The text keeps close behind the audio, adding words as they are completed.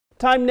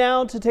Time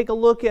now to take a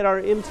look at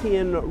our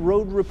MTN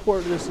Road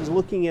Report. This is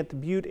looking at the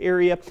Butte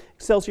area.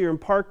 Excelsior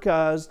and Park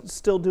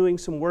still doing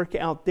some work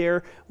out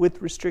there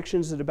with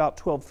restrictions at about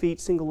 12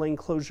 feet. Single lane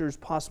closures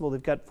possible.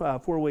 They've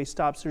got four-way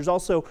stops. There's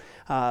also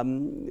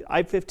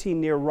I-15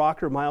 near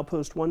Rocker,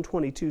 milepost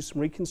 122, some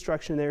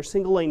reconstruction there.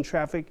 Single lane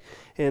traffic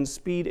and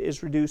speed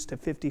is reduced to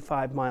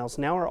 55 miles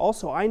an hour.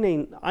 Also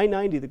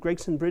I-90, the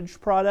Gregson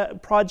Bridge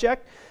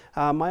project.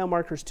 Mile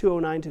markers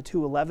 209 to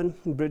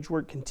 211. Bridge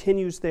work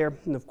continues there,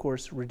 and of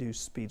course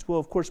reduced speeds. We'll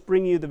of course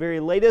bring you the very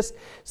latest.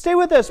 Stay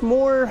with us,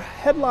 more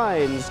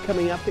headlines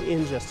coming up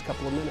in just a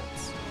couple of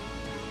minutes.